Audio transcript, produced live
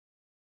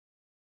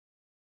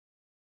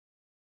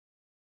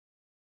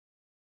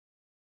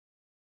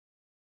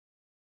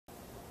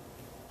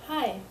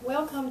Hi,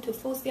 welcome to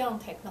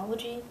Phoseon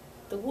Technology,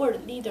 the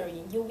world leader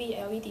in UV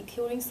LED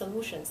curing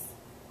solutions.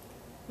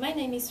 My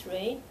name is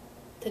Ray.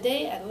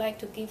 Today I'd like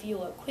to give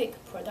you a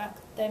quick product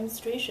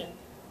demonstration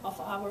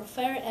of our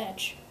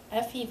FireEdge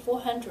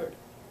FE400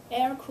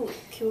 air-cooled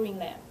curing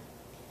lamp.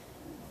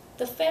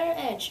 The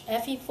FireEdge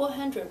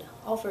FE400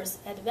 offers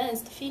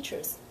advanced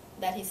features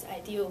that is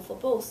ideal for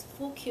both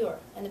full cure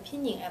and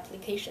pinning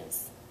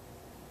applications.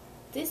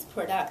 This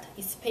product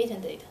is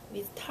patented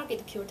with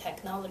TargetCure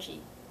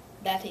technology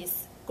that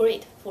is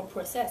great for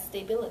process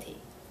stability.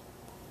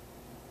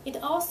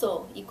 It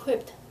also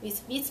equipped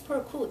with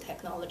WhisperCool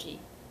technology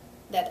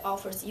that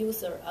offers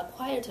user a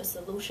quieter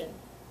solution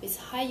with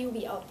high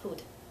UV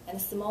output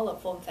and smaller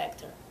form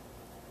factor.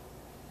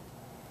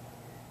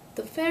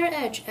 The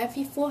FireEdge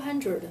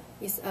FE400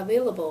 is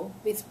available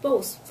with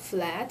both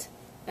flat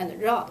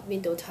and round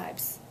window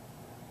types.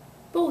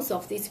 Both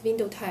of these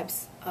window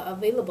types are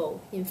available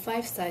in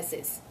 5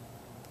 sizes.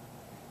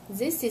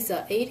 This is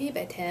a 80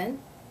 by 10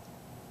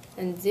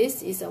 and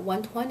this is a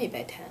 120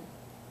 by 10.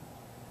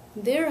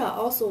 There are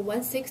also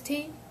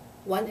 160,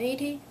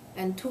 180,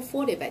 and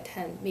 240 by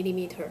 10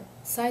 mm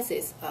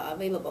sizes are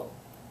available.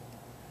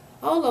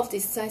 All of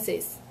these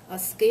sizes are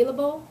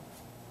scalable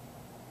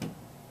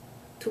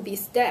to be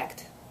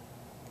stacked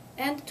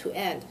end to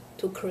end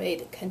to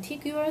create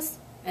contiguous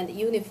and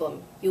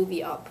uniform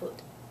UV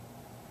output.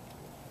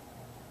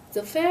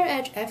 The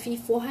FireEdge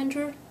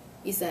FE400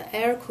 is an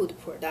air-cooled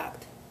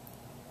product.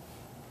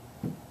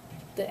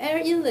 The air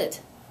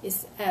inlet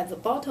is at the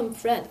bottom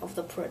front of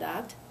the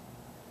product,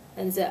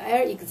 and the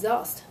air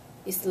exhaust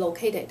is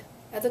located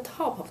at the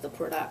top of the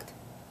product.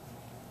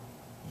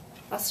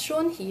 As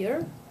shown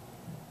here,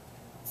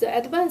 the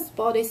advanced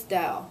body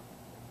style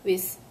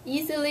with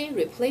easily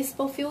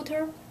replaceable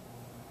filter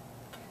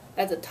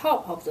at the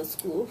top of the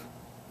scoop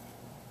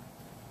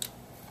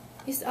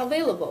is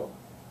available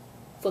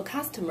for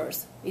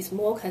customers with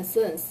more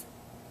concerns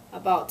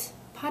about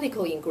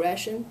particle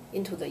ingression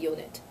into the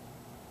unit.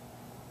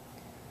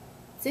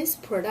 This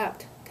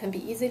product can be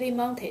easily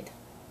mounted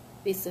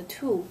with the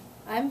 2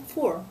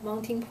 M4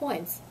 mounting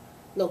points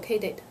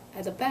located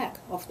at the back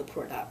of the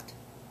product.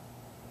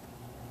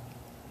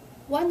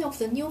 One of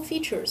the new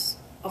features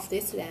of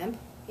this lamp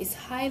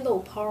is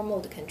high-low power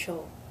mode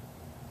control.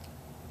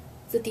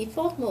 The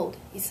default mode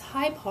is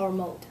high power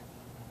mode,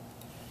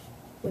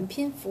 when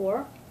pin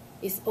 4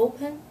 is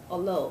open or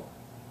low.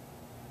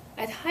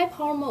 At high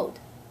power mode,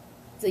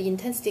 the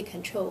intensity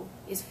control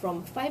is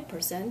from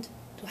 5%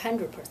 to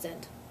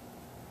 100%.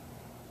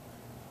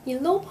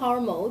 In low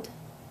power mode,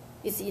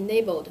 it's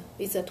enabled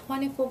with a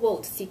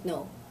 24-volt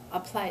signal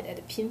applied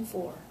at pin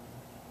 4.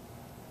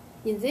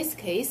 In this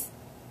case,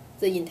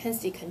 the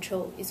intensity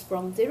control is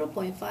from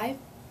 0.5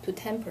 to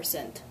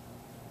 10%.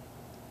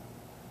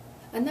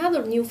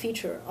 Another new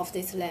feature of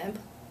this lamp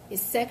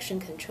is section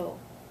control,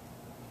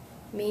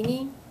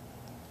 meaning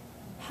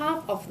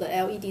half of the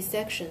LED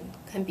section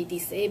can be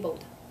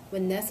disabled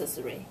when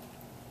necessary.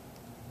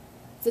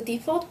 The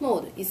default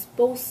mode is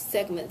both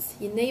segments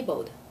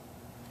enabled,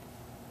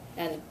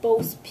 and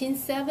both pin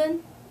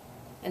 7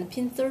 and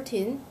pin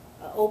 13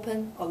 are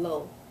open or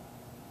low.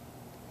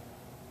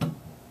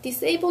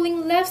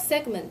 Disabling left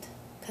segment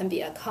can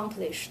be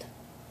accomplished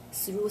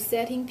through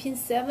setting pin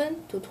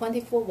 7 to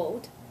 24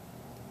 volt.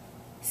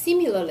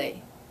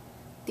 Similarly,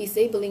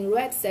 disabling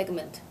right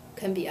segment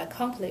can be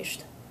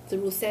accomplished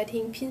through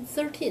setting pin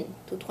 13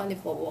 to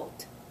 24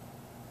 volt.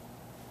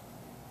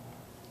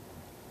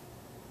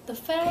 The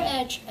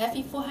FireEdge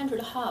FE400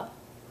 hub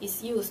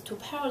is used to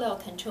parallel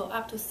control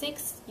up to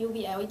 6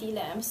 UV LED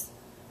lamps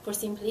for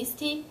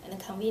simplicity and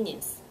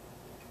convenience.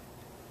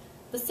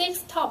 The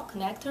 6 top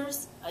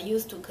connectors are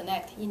used to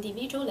connect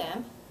individual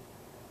lamp,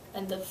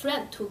 and the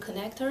front 2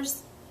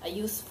 connectors are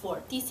used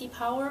for DC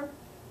power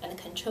and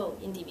control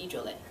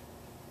individually.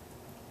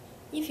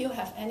 If you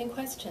have any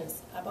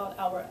questions about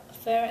our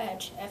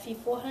FireEdge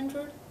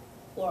FE400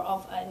 or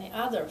of any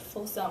other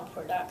Phoseon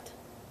product,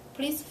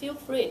 please feel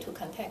free to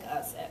contact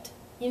us at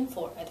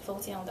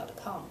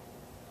info@phoseon.com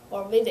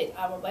or visit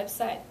our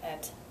website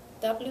at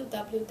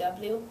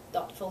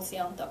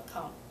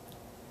www.phoseon.com.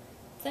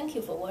 Thank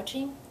you for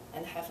watching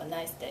and have a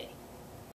nice day.